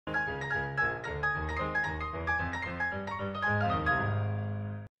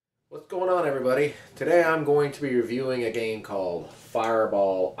What's going on, everybody? Today I'm going to be reviewing a game called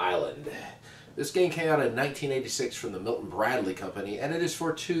Fireball Island. This game came out in 1986 from the Milton Bradley Company, and it is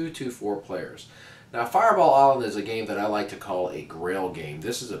for 2 to 4 players. Now, Fireball Island is a game that I like to call a grail game.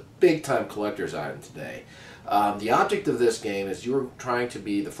 This is a big-time collector's item today. The object of this game is you're trying to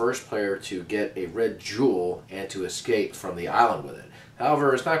be the first player to get a red jewel and to escape from the island with it.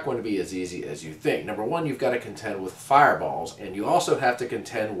 However, it's not going to be as easy as you think. Number one, you've got to contend with fireballs, and you also have to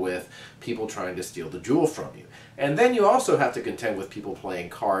contend with people trying to steal the jewel from you. And then you also have to contend with people playing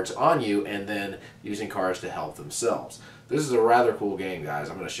cards on you and then using cards to help themselves. This is a rather cool game, guys.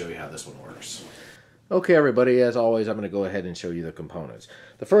 I'm going to show you how this one works. Okay, everybody, as always, I'm going to go ahead and show you the components.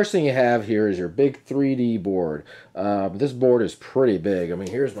 The first thing you have here is your big 3D board. This board is pretty big. I mean,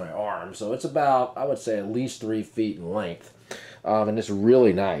 here's my arm, so it's about, I would say, at least 3 feet in length. And it's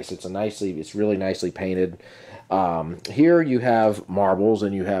really nice. It's really nicely painted. Here you have marbles,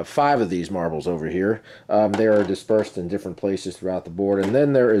 and you have 5 of these marbles over here. They are dispersed in different places throughout the board, and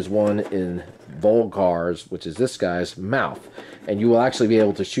then there is one in Volkar's, which is this guy's mouth, and you will actually be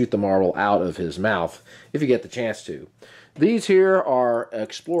able to shoot the marble out of his mouth if you get the chance to. These here are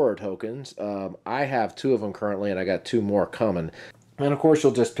Explorer tokens. I have 2 of them currently, and I got 2 more coming. And of course,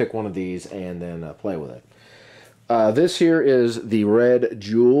 you'll just pick one of these and then play with it. This here is the red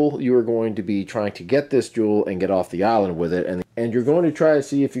jewel. You are going to be trying to get this jewel and get off the island with it. And you're going to try to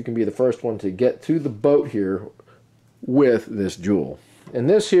see if you can be the first one to get to the boat here with this jewel. And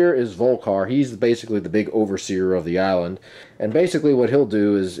this here is Volkar. He's basically the big overseer of the island. And basically what he'll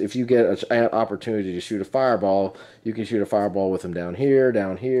do is if you get an opportunity to shoot a fireball, you can shoot a fireball with him down here,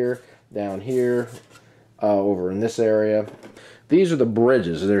 down here, down here, over in this area. These are the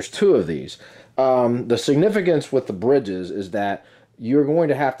bridges. There's 2 of these. The significance with the bridges is that you're going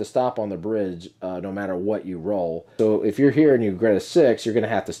to have to stop on the bridge no matter what you roll. So if you're here and you get a 6, you're going to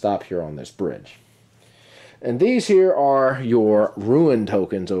have to stop here on this bridge. And these here are your ruin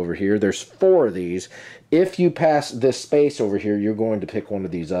tokens over here. There's 4 of these. If you pass this space over here, you're going to pick one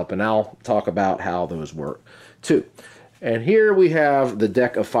of these up, and I'll talk about how those work too. And here we have the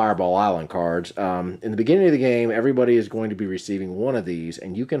deck of Fireball Island cards. In the beginning of the game, everybody is going to be receiving one of these,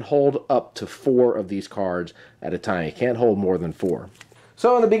 and you can hold up to 4 of these cards at a time. You can't hold more than 4.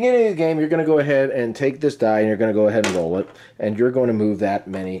 So in the beginning of the game, you're going to go ahead and take this die, and you're going to go ahead and roll it, and you're going to move that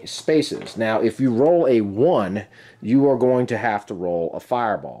many spaces. Now, if you roll a 1, you are going to have to roll a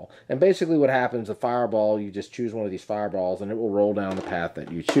fireball. And basically what happens, a fireball, you just choose one of these fireballs, and it will roll down the path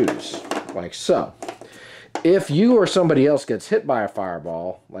that you choose, like so. If you or somebody else gets hit by a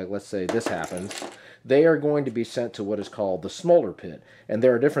fireball, like let's say this happens, they are going to be sent to what is called the smolder pit. And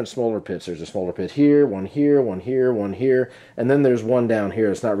there are different smolder pits. There's a smolder pit here, one here, one here, one here, and then there's one down here.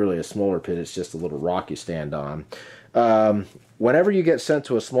 It's not really a smolder pit, it's just a little rock you stand on. Whenever you get sent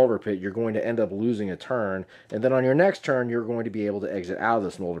to a smolder pit, you're going to end up losing a turn, and then on your next turn, you're going to be able to exit out of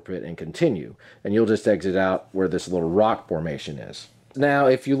the smolder pit and continue. And you'll just exit out where this little rock formation is. Now,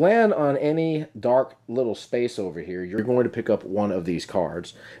 if you land on any dark little space over here, you're going to pick up one of these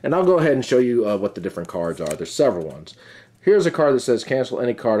cards. And I'll go ahead and show you what the different cards are. There's several ones. Here's a card that says cancel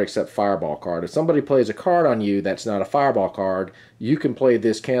any card except fireball card. If somebody plays a card on you that's not a fireball card, you can play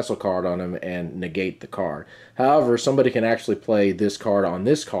this cancel card on them and negate the card. However, somebody can actually play this card on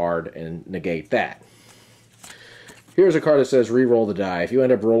this card and negate that. Here's a card that says re-roll the die. If you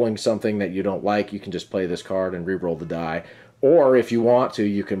end up rolling something that you don't like, you can just play this card and re-roll the die. Or if you want to,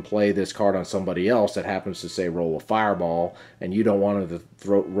 you can play this card on somebody else that happens to say roll a fireball, and you don't want them to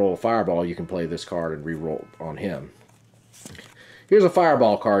roll a fireball, you can play this card and re-roll on him. Here's a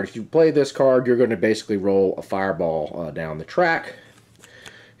fireball card. If you play this card, you're going to basically roll a fireball down the track.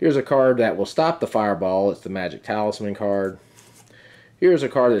 Here's a card that will stop the fireball. It's the Magic Talisman card. Here's a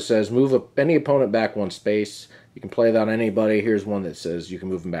card that says move any opponent back 1 space. You can play that on anybody. Here's one that says you can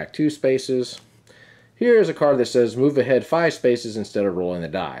move them back 2 spaces. Here's a card that says move ahead 5 spaces instead of rolling the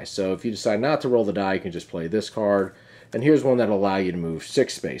die. So if you decide not to roll the die, you can just play this card. And here's one that will allow you to move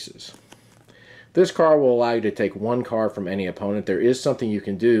 6 spaces. This card will allow you to take 1 card from any opponent. There is something you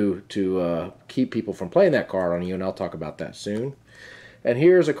can do to keep people from playing that card on you, and I'll talk about that soon. And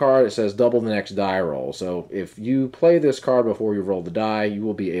here's a card that says double the next die roll. So if you play this card before you roll the die, you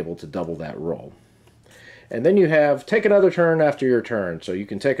will be able to double that roll. And then you have take another turn after your turn. So you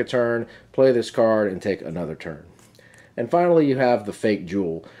can take a turn, play this card, and take another turn. And finally, you have the fake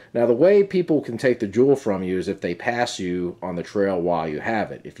jewel. Now, the way people can take the jewel from you is if they pass you on the trail while you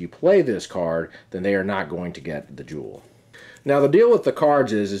have it. If you play this card, then they are not going to get the jewel. Now, the deal with the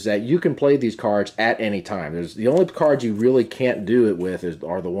cards is that you can play these cards at any time. The only cards you really can't do it with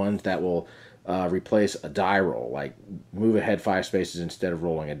are the ones that will replace a die roll, like move ahead 5 spaces instead of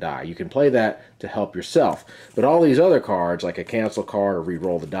rolling a die. You can play that to help yourself. But all these other cards, like a cancel card or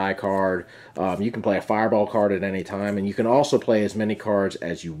re-roll the die card, you can play a fireball card at any time, and you can also play as many cards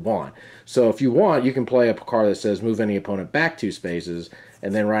as you want. So if you want, you can play a card that says move any opponent back 2 spaces,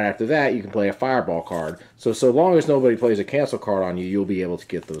 and then right after that, you can play a fireball card. So long as nobody plays a cancel card on you, you'll be able to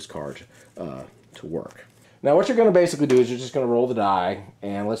get those cards to work. Now what you're going to basically do is you're just going to roll the die,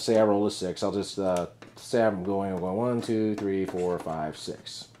 and let's say I roll a 6. I'll just say I'm going 1, 2, 3, 4, 5,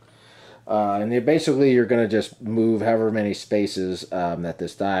 6. And then basically you're going to just move however many spaces that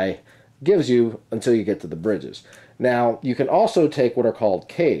this die gives you until you get to the bridges. Now you can also take what are called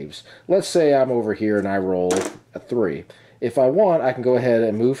caves. Let's say I'm over here and I roll a 3. If I want, I can go ahead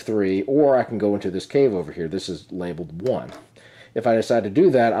and move 3, or I can go into this cave over here. This is labeled 1. If I decide to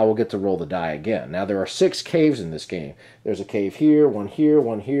do that, I will get to roll the die again. Now, there are 6 caves in this game. There's a cave here, one here,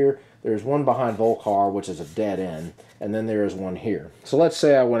 one here. There's one behind Volcar, which is a dead end, and then there is one here. So let's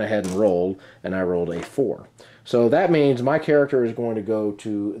say I went ahead and I rolled a 4. So that means my character is going to go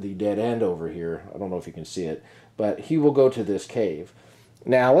to the dead end over here. I don't know if you can see it, but he will go to this cave.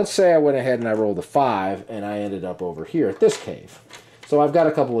 Now, let's say I went ahead and I rolled a 5, and I ended up over here at this cave. So I've got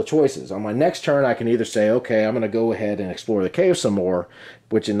a couple of choices. On my next turn, I can either say, okay, I'm going to go ahead and explore the cave some more,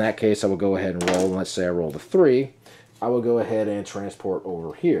 which in that case, I will go ahead and roll. And let's say I rolled a 3. I will go ahead and transport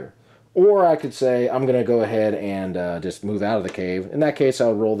over here. Or I could say, I'm going to go ahead and just move out of the cave. In that case, I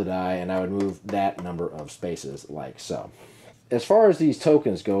would roll the die, and I would move that number of spaces like so. As far as these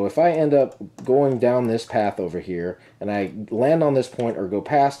tokens go, if I end up going down this path over here, and I land on this point or go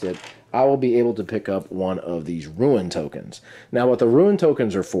past it, I will be able to pick up one of these ruin tokens. Now what the ruin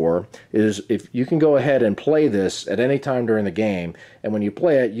tokens are for is if you can go ahead and play this at any time during the game, and when you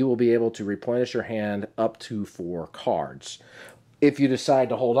play it, you will be able to replenish your hand up to 4 cards. If you decide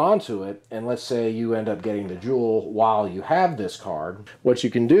to hold on to it, and let's say you end up getting the jewel while you have this card, what you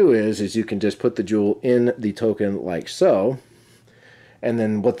can do is you can just put the jewel in the token like so. And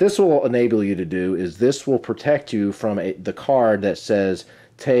then what this will enable you to do is this will protect you from the card that says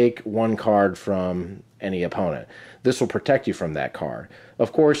take 1 card from any opponent. This will protect you from that card.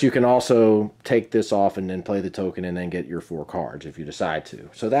 Of course, you can also take this off and then play the token and then get your 4 cards if you decide to.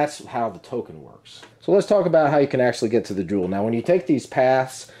 So that's how the token works. So let's talk about how you can actually get to the jewel. Now when you take these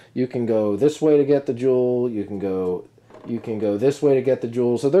paths, you can go this way to get the jewel, you can go this way to get the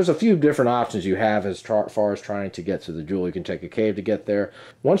jewel. So there's a few different options you have as far as trying to get to the jewel. You can take a cave to get there.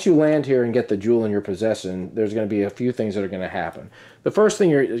 Once you land here and get the jewel in your possession, there's going to be a few things that are going to happen. The first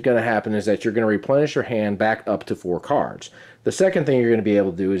thing that's going to happen is that you're going to replenish your hand back up to 4 cards. The second thing you're going to be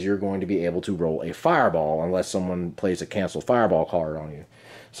able to do is you're going to be able to roll a fireball unless someone plays a cancel fireball card on you.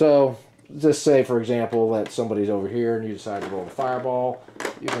 So just say, for example, that somebody's over here and you decide to roll the fireball.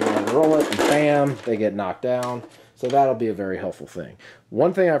 You can go ahead and roll it, and bam, they get knocked down. So that'll be a very helpful thing.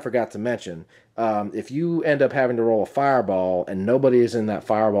 One thing I forgot to mention, if you end up having to roll a fireball and nobody is in that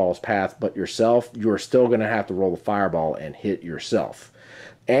fireball's path but yourself, you're still going to have to roll the fireball and hit yourself.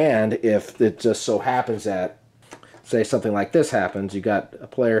 And if it just so happens that, say something like this happens, you got a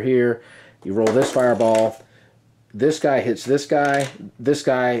player here, you roll this fireball, this guy hits this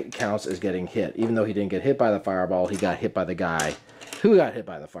guy counts as getting hit. Even though he didn't get hit by the fireball, he got hit by the guy who got hit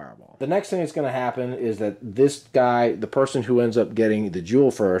by the fireball. The next thing that's going to happen is that this guy, the person who ends up getting the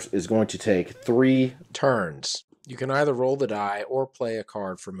jewel first, is going to take 3 turns. You can either roll the die or play a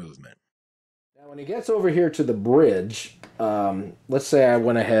card for movement. Now when he gets over here to the bridge, let's say I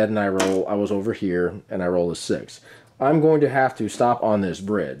went ahead and I was over here and I roll a 6. I'm going to have to stop on this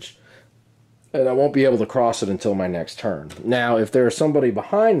bridge, and I won't be able to cross it until my next turn. Now if there's somebody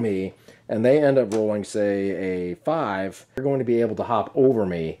behind me and they end up rolling, say, a 5, you're going to be able to hop over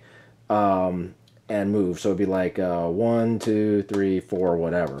me and move. So it'd be like 1, 2, 3, 4,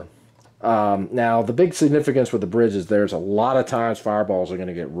 whatever. Now, the big significance with the bridge is there's a lot of times fireballs are going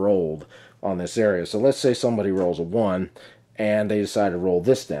to get rolled on this area. So let's say somebody rolls a 1, and they decide to roll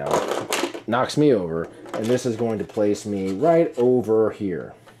this down. Knocks me over, and this is going to place me right over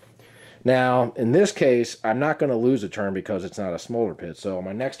here. Now, in this case, I'm not going to lose a turn because it's not a smolder pit. So on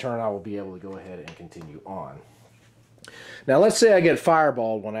my next turn, I will be able to go ahead and continue on. Now, let's say I get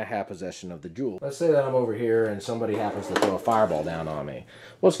fireballed when I have possession of the jewel. Let's say that I'm over here and somebody happens to throw a fireball down on me.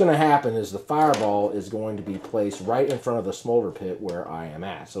 What's going to happen is the fireball is going to be placed right in front of the smolder pit where I am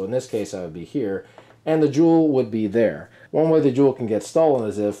at. So in this case, I would be here, and the jewel would be there. One way the jewel can get stolen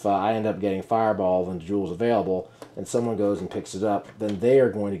is if I end up getting fireballed and the jewel's available, and someone goes and picks it up, then they are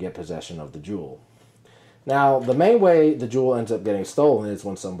going to get possession of the jewel. Now, the main way the jewel ends up getting stolen is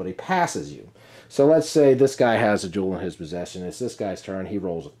when somebody passes you. So let's say this guy has a jewel in his possession. It's this guy's turn. He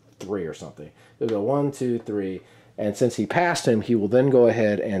rolls 3 or something. He'll go 1, 2, 3. And since he passed him, he will then go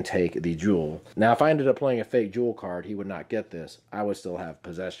ahead and take the jewel. Now, if I ended up playing a fake jewel card, he would not get this. I would still have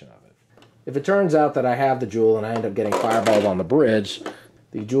possession of it. If it turns out that I have the jewel and I end up getting fireballed on the bridge,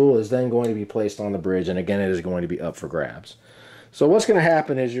 the jewel is then going to be placed on the bridge, and again, it is going to be up for grabs. So what's going to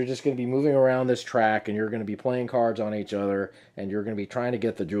happen is you're just going to be moving around this track, and you're going to be playing cards on each other, and you're going to be trying to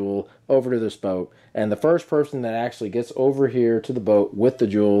get the jewel over to this boat. And the first person that actually gets over here to the boat with the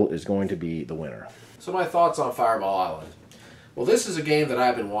jewel is going to be the winner. So my thoughts on Fireball Island. Well, this is a game that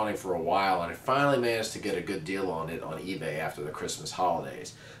I've been wanting for a while, and I finally managed to get a good deal on it on eBay after the Christmas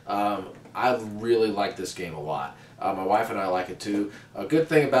holidays. I really like this game a lot. My wife and I like it too. A good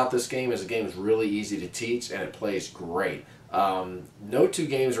thing about this game is the game is really easy to teach, and it plays great. No two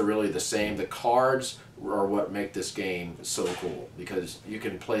games are really the same. The cards are what make this game so cool, because you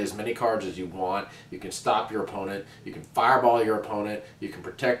can play as many cards as you want. You can stop your opponent. You can fireball your opponent. You can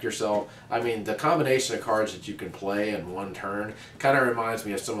protect yourself. I mean, the combination of cards that you can play in one turn kind of reminds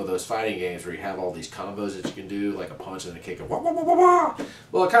me of some of those fighting games where you have all these combos that you can do, like a punch and a kick. And wah, wah, wah, wah, wah.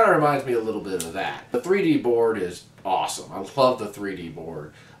 Well, it kind of reminds me a little bit of that. The 3D board is awesome. I love the 3D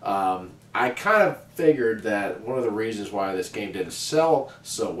board. I kind of figured that one of the reasons why this game didn't sell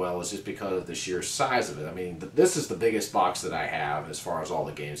so well is just because of the sheer size of it. I mean, this is the biggest box that I have as far as all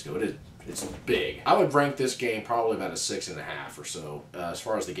the games go. It's big. I would rank this game probably about a 6.5 or so as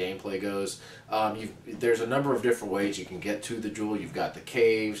far as the gameplay goes. There's a number of different ways you can get to the jewel. You've got the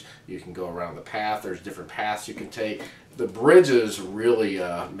caves. You can go around the path. There's different paths you can take. The bridges really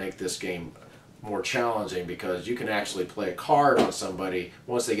make this game more challenging, because you can actually play a card on somebody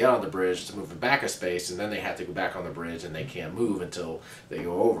once they get on the bridge to move them back a space, and then they have to go back on the bridge and they can't move until they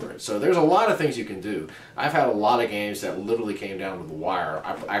go over it. So there's a lot of things you can do. I've had a lot of games that literally came down to the wire.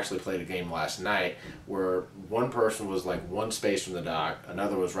 I actually played a game last night where one person was like one space from the dock,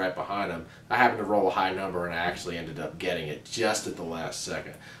 another was right behind them. I happened to roll a high number and I actually ended up getting it just at the last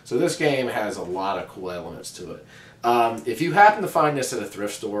second. So this game has a lot of cool elements to it. If you happen to find this at a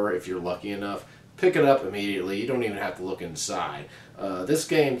thrift store, if you're lucky enough, pick it up immediately. You don't even have to look inside. This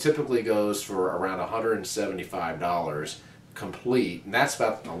game typically goes for around $175 complete, and that's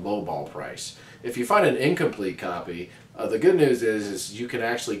about the lowball price. If you find an incomplete copy, the good news is you can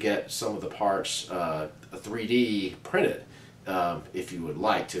actually get some of the parts 3D printed if you would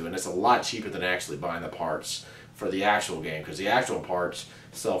like to, and it's a lot cheaper than actually buying the parts for the actual game, because the actual parts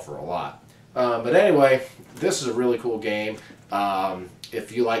sell for a lot. But anyway, this is a really cool game.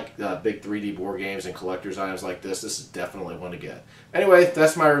 If you like big 3D board games and collector's items like this is definitely one to get. Anyway,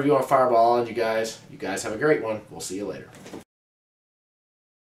 that's my review on Fireball Island, you guys. You guys have a great one. We'll see you later.